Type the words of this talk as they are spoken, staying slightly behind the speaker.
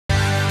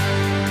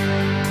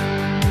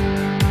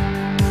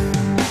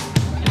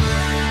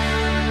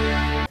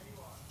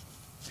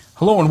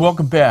Hello and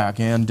welcome back.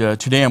 And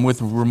today I'm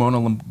with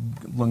Ramona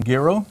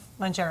Longero.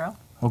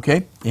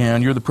 Okay,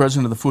 and you're the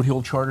president of the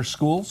Foothill Charter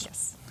Schools?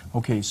 Yes.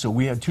 Okay, so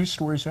we had two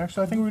stories.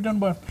 Actually, I think we've done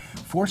about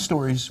 4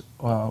 stories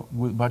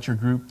about your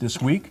group this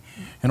week.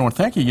 And I want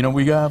to thank you. You know,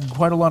 we got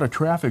quite a lot of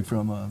traffic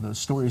from the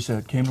stories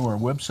that came to our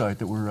website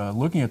that were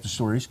looking at the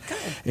stories. Good.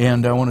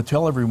 And I want to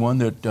tell everyone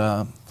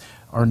that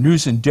our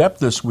News in Depth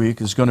this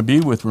week is going to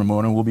be with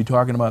Ramona. We'll be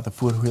talking about the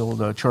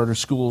Foothill Charter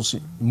Schools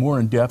more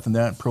in depth, and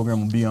that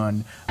program will be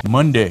on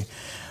Monday.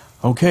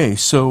 Okay,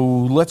 so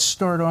let's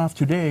start off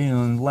today.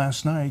 And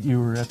last night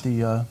you were at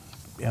the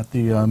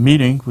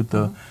meeting with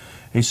the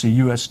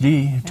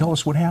ACUSD. Tell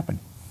us what happened.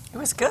 It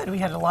was good. We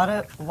had a lot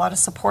of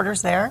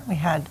supporters there. We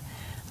had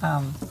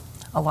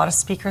a lot of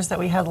speakers that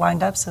we had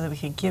lined up so that we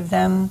could give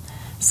them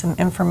some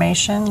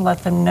information, let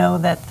them know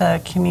that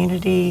the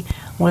community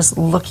was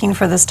looking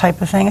for this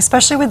type of thing,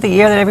 especially with the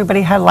year that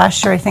everybody had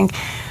last year. I think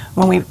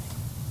when we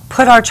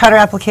put our charter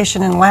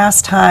application in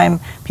last time,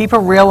 people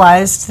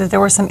realized that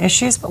there were some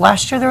issues, but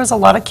last year there was a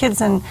lot of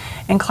kids in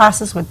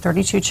classes with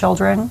 32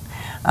 children,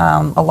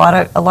 a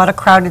lot of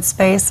crowded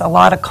space, a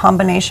lot of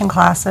combination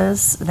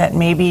classes that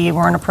maybe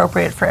weren't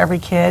appropriate for every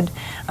kid.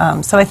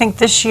 So I think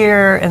this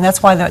year, and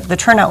that's why the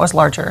turnout was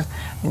larger,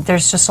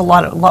 there's just a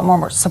lot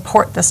more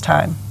support this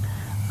time.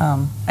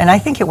 And I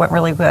think it went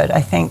really good. I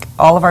think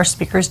all of our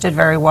speakers did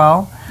very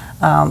well.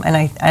 And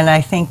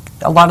I think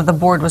a lot of the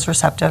board was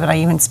receptive, and I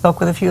even spoke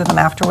with a few of them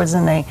afterwards,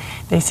 and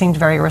they seemed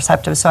very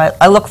receptive. So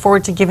I look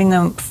forward to giving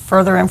them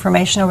further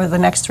information over the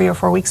next 3 or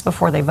 4 weeks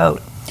before they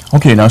vote.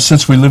 Okay, now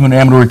since we live in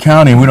Amador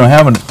County and we don't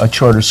have a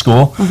charter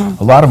school,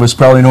 a lot of us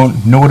probably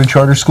don't know what a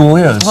charter school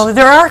is. Well,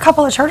 there are a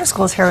couple of charter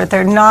schools here, but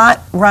they're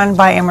not run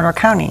by Amador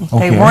County.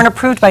 Okay. They weren't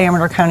approved by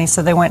Amador County,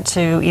 so they went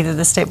to either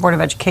the State Board of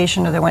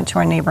Education or they went to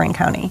our neighboring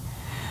county.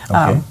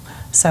 Okay.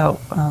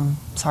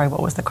 Sorry,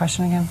 what was the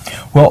question again?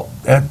 Well,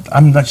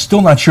 I'm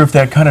still not sure if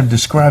that kind of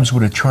describes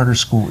what a charter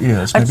school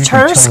is. A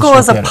charter school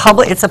is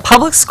it's a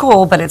public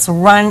school, but it's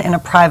run in a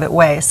private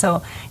way.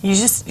 So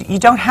you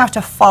don't have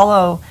to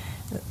follow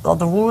all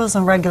the rules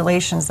and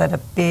regulations that a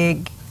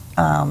big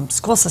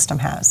school system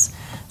has.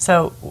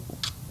 So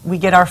we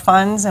get our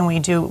funds and we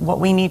do what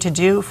we need to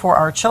do for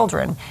our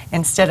children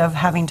instead of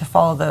having to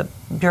follow the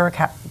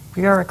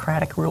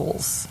bureaucratic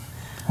rules.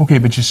 Okay,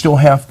 but you still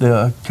have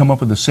to come up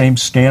with the same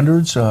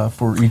standards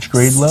for each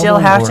grade level? Still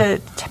have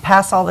to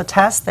pass all the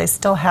tests. They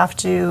still have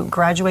to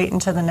graduate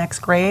into the next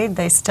grade.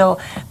 They still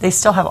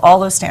have all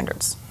those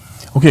standards.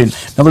 Okay,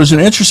 now there's an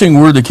interesting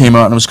word that came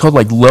out, and it was called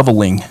like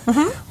leveling.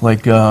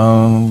 Like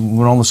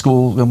when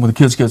the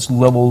kids gets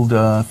leveled,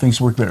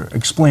 things work better.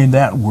 Explain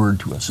that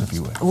word to us, if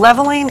you would.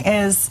 Leveling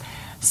is,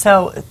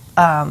 so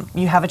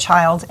you have a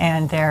child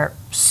and they're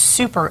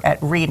super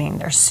at reading,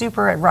 they're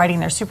super at writing,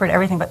 they're super at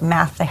everything but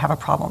math they have a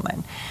problem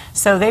in.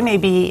 So they may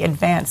be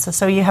advanced.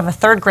 So you have a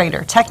 3rd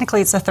grader.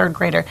 Technically it's a 3rd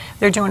grader.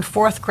 They're doing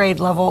 4th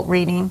grade level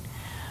reading.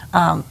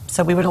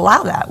 So we would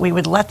allow that. We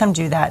would let them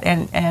do that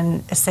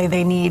and say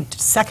they need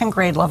 2nd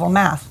grade level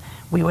math.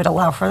 We would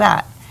allow for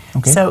that.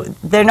 Okay. So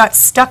they're not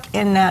stuck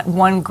in that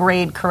 1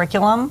 grade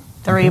curriculum.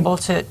 They're able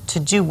to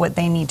do what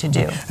they need to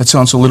do. It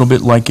sounds a little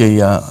bit like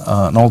an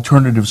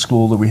alternative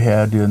school that we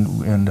had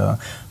in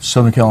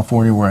Southern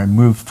California where I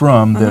moved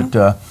from,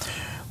 that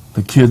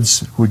the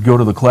kids would go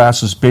to the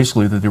classes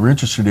basically that they were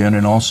interested in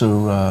and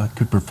also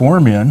could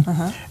perform in,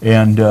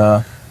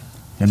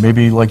 and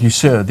maybe, like you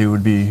said, they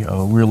would be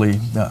really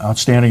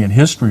outstanding in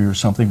history or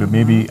something, but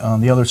maybe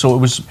on the other. So it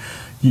was,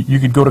 you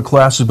could go to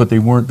classes, but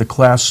the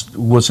class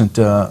wasn't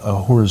a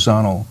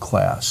horizontal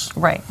class.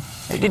 Right.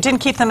 It didn't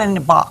keep them in a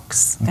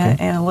box,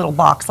 in a little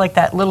box, like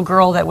that little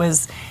girl that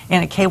was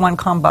in a K-1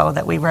 combo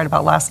that we read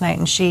about last night.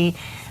 And she,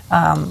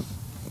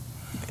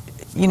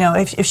 you know,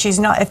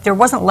 if there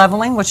wasn't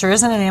leveling, which there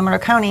isn't in Amador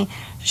County,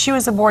 she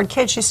was a bored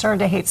kid. She started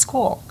to hate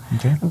school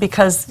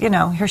because, you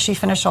know, here she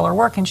finished all her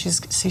work and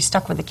she's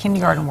stuck with the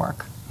kindergarten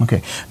work.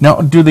 Okay.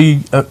 Now, do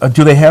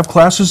they have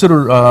classes that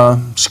are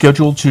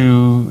scheduled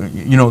to,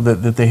 you know,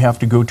 that they have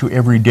to go to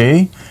every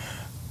day?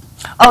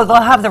 Oh, they'll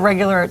have the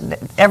regular.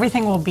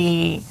 Everything will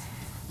be.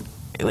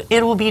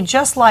 It will be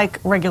just like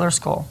regular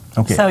school.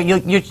 Okay. So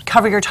you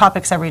cover your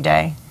topics every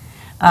day,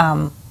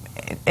 and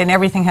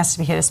everything has to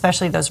be hit,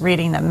 especially those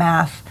reading, that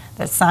math,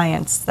 that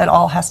science, that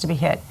all has to be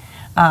hit.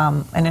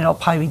 And it'll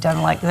probably be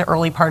done like the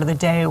early part of the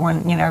day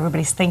when, you know,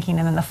 everybody's thinking,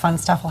 and then the fun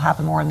stuff will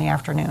happen more in the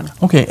afternoon.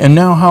 Okay. And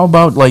now, how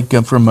about like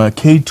from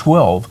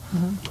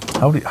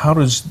K-12? How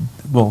does,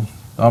 well,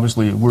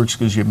 obviously it works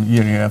because you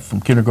have from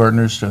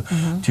kindergartners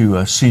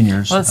to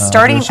seniors. Well, it's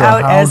starting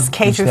out as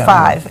K through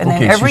 5, and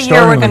then every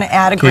year we're going to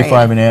add a grade.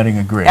 K-5 and adding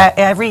a grade.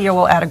 Every year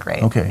we'll add a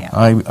grade. Okay.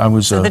 Yeah. I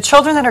was. So the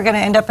children that are going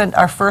to end up in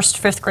our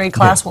first 5th grade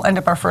class will end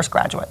up our first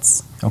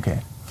graduates.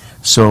 Okay.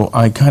 So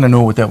I kind of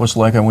know what that was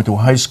like. I went to a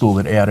high school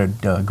that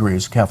added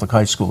grades, Catholic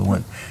high school. That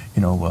went,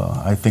 you know,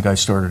 I think I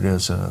started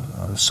as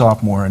a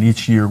sophomore, and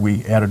each year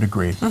we added a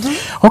grade.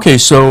 Okay,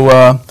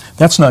 so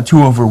that's not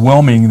too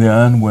overwhelming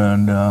then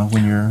when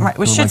you're right.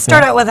 We should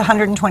start out with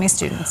 120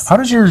 students. How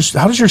does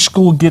your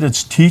school get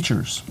its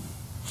teachers?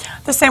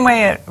 The same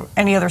way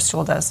any other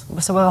school does.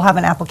 So we'll have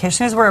an application. As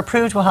soon as we're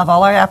approved, we'll have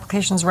all our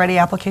applications ready,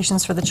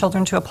 applications for the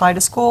children to apply to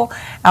school,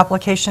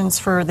 applications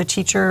for the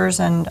teachers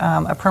and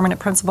a permanent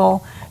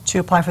principal to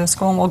apply for the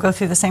school, and we'll go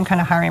through the same kind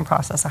of hiring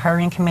process, a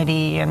hiring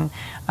committee, and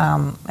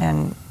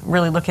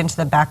really look into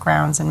the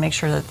backgrounds and make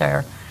sure that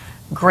they're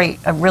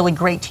a really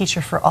great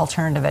teacher for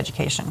alternative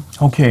education.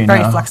 Okay.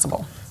 Very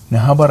flexible. Now,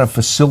 how about a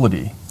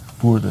facility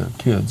for the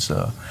kids?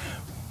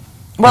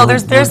 Well,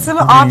 there's some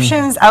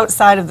options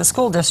outside of the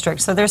school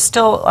district. So there's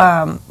still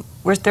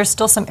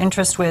some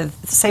interest with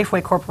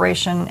Safeway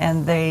Corporation,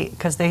 and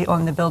because they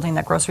own the building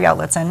that Grocery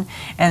Outlet's in,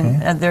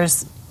 and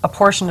there's a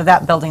portion of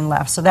that building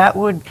left. So that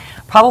would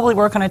probably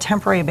work on a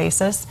temporary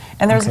basis.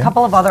 And there's a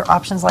couple of other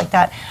options like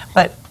that.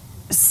 But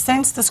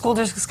since the school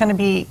district is going to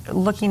be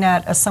looking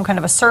at some kind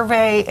of a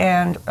survey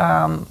and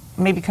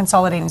maybe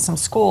consolidating some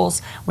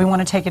schools, we want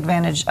to take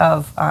advantage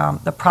of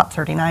the Prop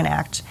 39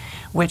 Act,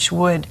 which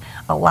would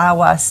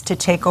allow us to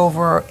take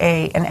over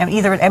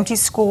either an empty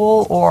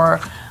school, or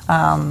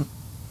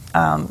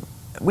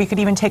we could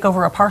even take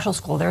over a partial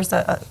school. There's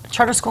a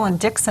charter school in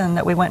Dixon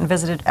that we went and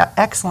visited,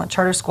 excellent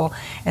charter school,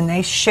 and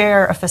they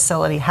share a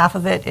facility. Half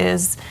of it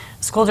is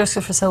school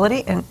district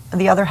facility, and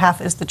the other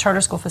half is the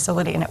charter school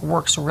facility, and it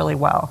works really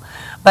well.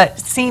 But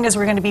seeing as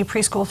we're going to be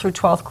preschool through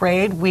 12th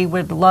grade, we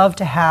would love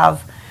to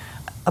have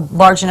a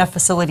large enough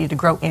facility to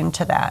grow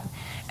into that.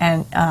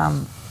 And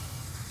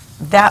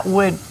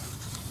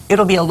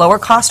it'll be a lower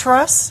cost for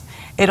us.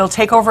 It'll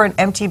take over an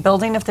empty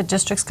building if the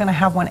district's going to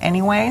have one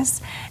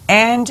anyways,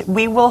 and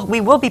we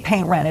will be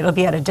paying rent. It'll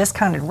be at a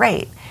discounted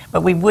rate,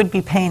 but we would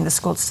be paying the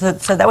school, so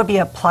that would be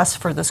a plus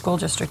for the school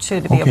district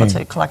too, to be able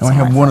to collect some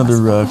rent. I have one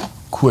other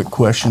quick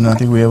question. I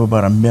think we have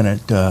about a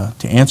minute to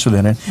answer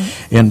that,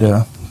 and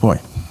boy,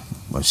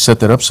 I set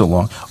that up so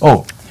long.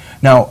 Oh,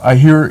 now I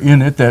hear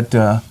in it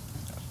that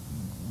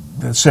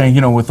that's saying,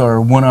 with our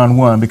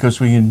one-on-one, because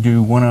we can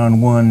do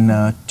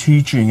one-on-one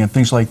teaching and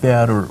things like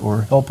that,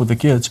 or help with the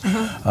kids,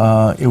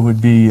 it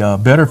would be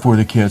better for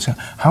the kids.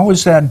 How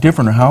is that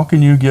different, or how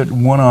can you get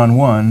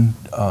one-on-one?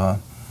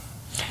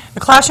 The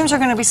classrooms are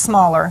going to be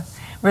smaller.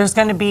 There's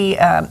going to be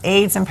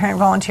aides and parent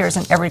volunteers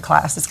in every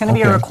class. It's going to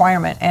be a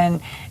requirement,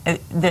 and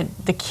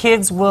the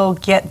kids will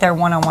get their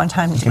one-on-one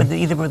time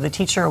either with a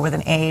teacher or with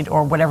an aide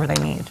or whatever they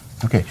need.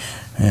 Okay.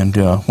 And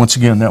once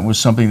again, that was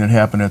something that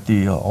happened at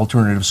the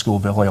alternative school,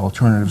 Valley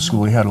Alternative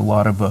School. We had a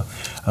lot of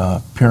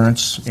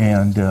parents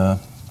and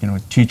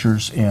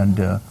teachers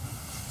and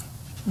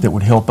that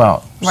would help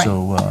out. Right.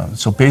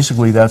 So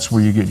basically, that's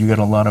where you get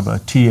a lot of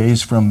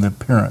TAs from the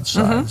parents'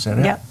 side. Is that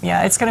it?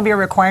 Yeah. It's going to be a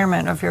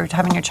requirement if you're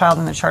having your child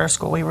in the charter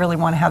school. We really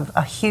want to have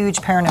a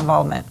huge parent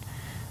involvement.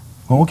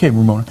 Well, okay,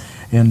 Ramona,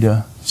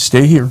 and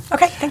stay here.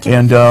 Okay, thank you.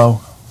 And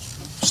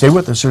stay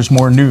with us. There's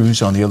more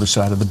news on the other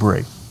side of the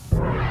break.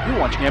 You're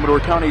watching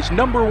Amador County's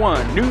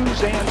 #1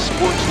 news and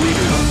sports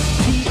leader,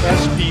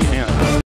 TSPN.